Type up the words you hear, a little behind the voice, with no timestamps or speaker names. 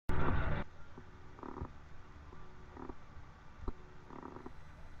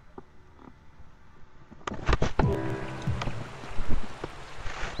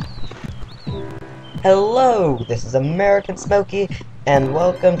Hello, this is AmericanSmokee, and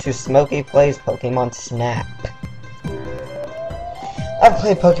welcome to Smokey Plays Pokemon Snap. I've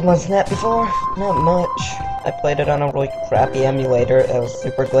played Pokemon Snap before, not much. I played it on a really crappy emulator. It was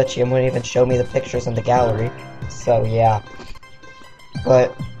super glitchy and wouldn't even show me the pictures in the gallery. So yeah.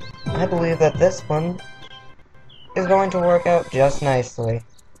 But I believe that this one is going to work out just nicely.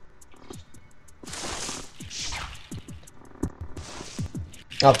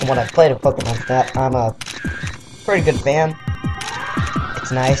 Oh, from what I've played of Pokemon Snap, I'm a pretty good fan.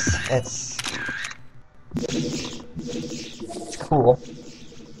 It's nice. It's cool.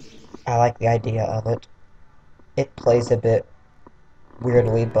 I like the idea of it. It plays a bit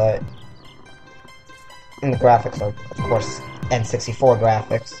weirdly, but the graphics are, of course, N64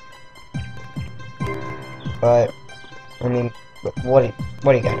 graphics. But I mean, what do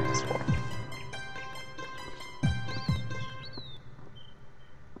you got this for?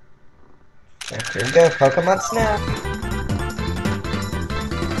 Here we go, Pokemon Snap.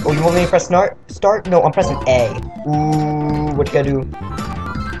 Oh, you want me to press start? No, I'm pressing A. Ooh, what you gotta do?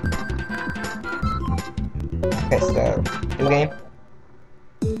 Okay, so, new game.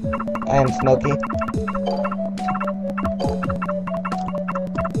 I am Smokey.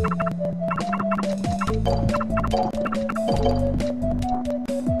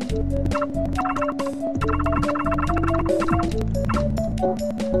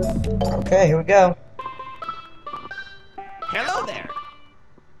 Okay, here we go. Hello there.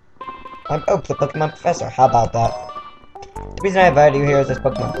 I'm Oak, the Pokemon Professor. How about that? The reason I invited you here is this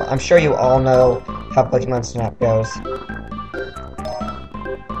Pokemon. I'm sure you all know how Pokemon Snap goes.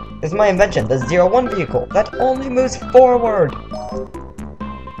 This is my invention, the 01 vehicle that only moves forward.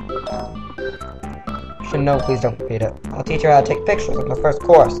 Should know, please don't repeat it. I'll teach you how to take pictures in the first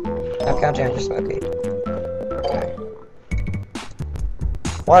course. Now count down your Smokey. Okay.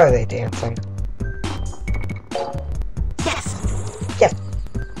 Why are they dancing? Yes!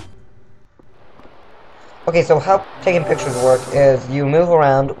 Okay, so how taking pictures work is you move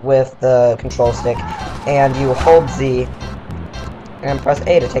around with the control stick, and you hold Z, and press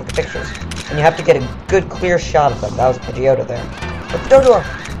A to take the pictures. And you have to get a good, clear shot of them. That was Pidgeotto there. But the Doduo!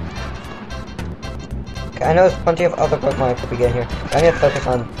 Okay, I know there's plenty of other Pokemon I could be getting here, but I'm gonna focus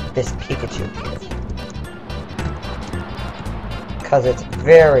on this Pikachu here. Because it's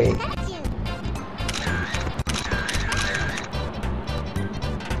very...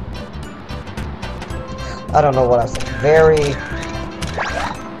 I don't know what I was saying. Very...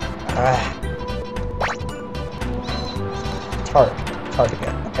 It's hard. It's hard to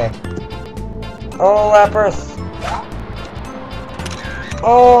get. Okay. Oh, Lapras!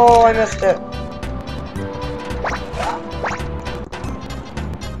 Oh, I missed it!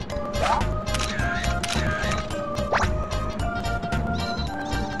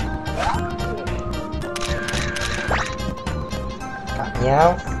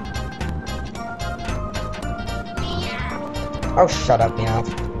 Meow. Oh, shut up, Meow.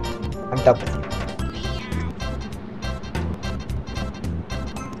 I'm done with you.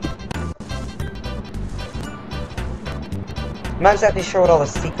 I'm not exactly sure what all the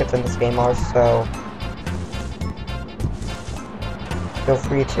secrets in this game are, so feel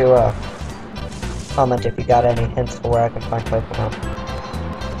free to comment if you got any hints for where I can find Pokemon.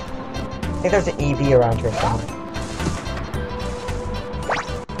 I think there's an EV around here somewhere.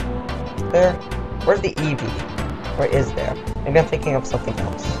 There? Where's the EV? Or is there? Maybe I'm thinking of something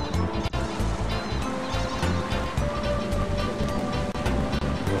else.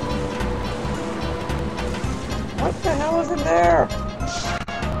 What the hell is in there?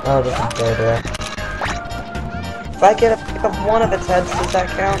 Oh, there's a there. If I get a pick of one of its heads, does that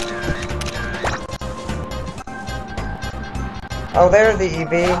count? Oh, there's the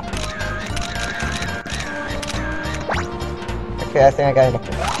EV. Okay, I think I got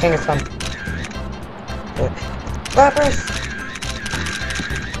enough. King of some. Lapras!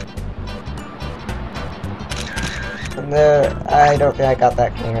 And there, I don't think I got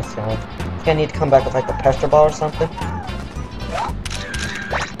that King of Stone. I think I need to come back with like the Pester Ball or something.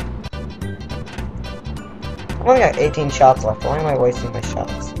 I've only got 18 shots left. Why am I wasting my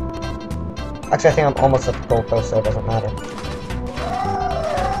shots? Actually, I think I'm almost at the goalpost, so it doesn't matter.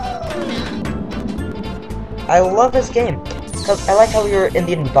 I love this game. Because I like how you're in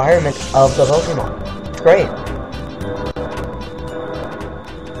the environment of the Pokemon. It's great.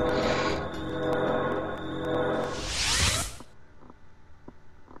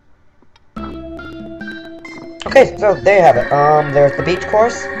 Okay, so there you have it. There's the beach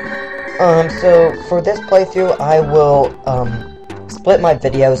course. So for this playthrough, I will split my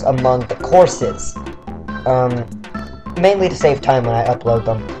videos among the courses. Mainly to save time when I upload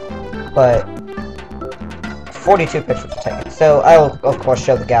them. But 42 pictures were taken. So I will, of course,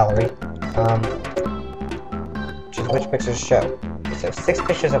 show the gallery. Which pictures show. So 6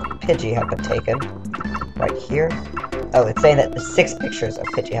 pictures of Pidgey have been taken. Right here. Oh, it's saying that the 6 pictures of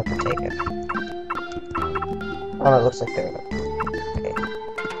Pidgey have been taken. Oh, it looks like they're... Okay.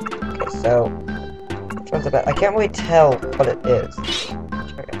 Okay, so... Which one's about... I can't really tell what it is.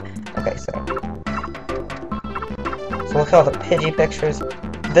 Okay, so... So look at all the Pidgey pictures.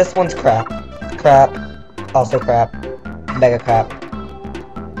 This one's crap. Crap. Also crap. Mega crap.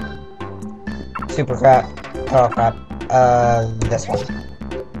 Super crap. Oh crap. This one.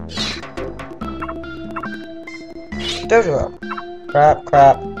 Dojo. Crap,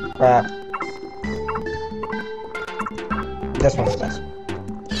 crap, crap. This one's the best.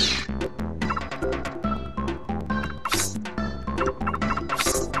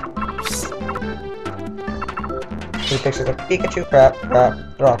 Two pictures of Pikachu, crap, crap.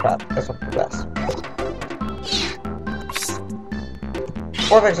 They're all crap. This one's the best.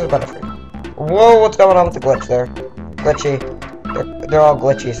 4 pictures of Butterfree. Whoa, what's going on with the glitch there? Glitchy. They're all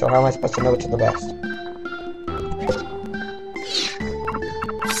glitchy, so how am I supposed to know which is the best?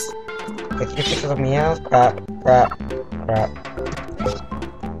 Okay, 3 pictures of Meows. Crap, crap, crap.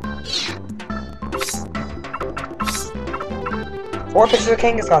 4 pictures of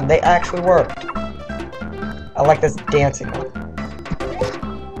Kangaskhan. They actually worked. I like this dancing one.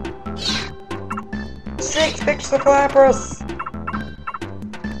 6 pictures of Lapras.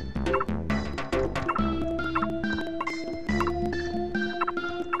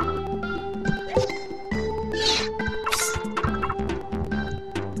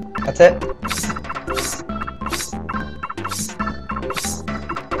 That's it.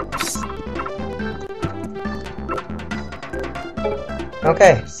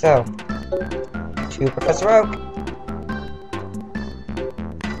 Okay, so to Professor Oak.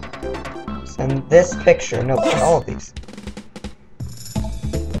 Send this picture. No, all of these.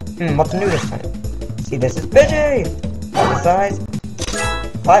 What's new this time? See, this is Pidgey! Half the size.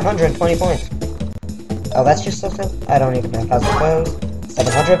 520 points. Oh, that's just so simple. I don't even know. How's it goes?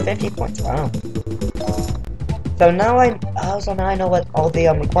 750 points, wow. So now I know what all the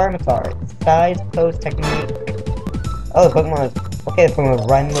requirements are. Size, pose, technique. Oh, the Pokemon, okay, the Pokemon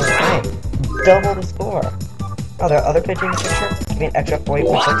riding the time. Double the score. Oh, there are other Pidgey in the picture? Give me an extra 40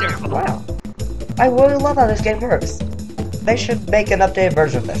 points. Wow. I really love how this game works. They should make an updated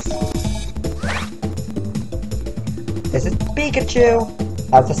version of this. This is Pikachu.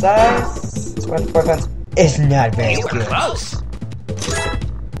 How's the size? 24 points. It's not very good. Close.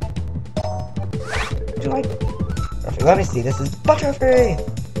 Let me see, this is Butterfree!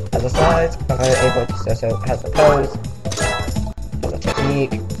 Has a size, so has a pose, has a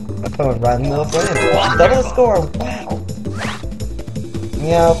technique, a Pokemon riding the flame. Double the score, wow!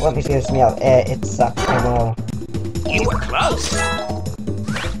 Meow, let me see this Meow. It sucks, I know. You were close.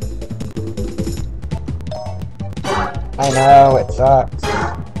 I know, it sucks.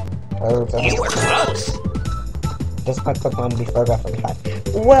 Oh, You were close. This might Pokemon to be further from behind.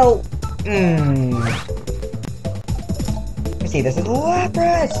 Well, see, this is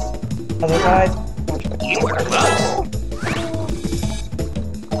Lapras! Other size. You were close.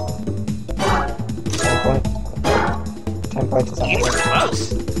 10 points is You were something. close.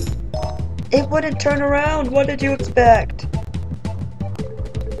 It wouldn't turn around! What did you expect?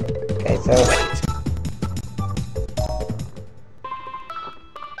 Okay, so...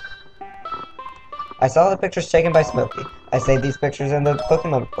 I saw the pictures taken by Smokey. I saved these pictures in the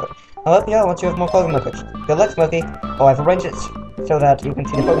Pokemon report. I'll help you out once you have more Pokemon pictures. Good luck, Smokey. Oh, I've arranged it so that you can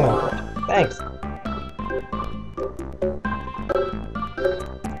see the Pokemon report. Thanks.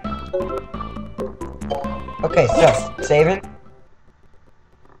 Okay, so, saving.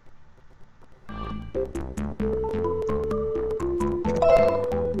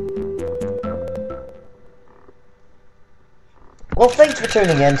 Well, thanks for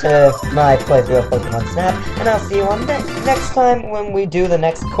tuning in to my playthrough of Pokemon Snap, and I'll see you on next time when we do the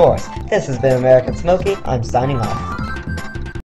next course. This has been AmericanSmokee. I'm signing off.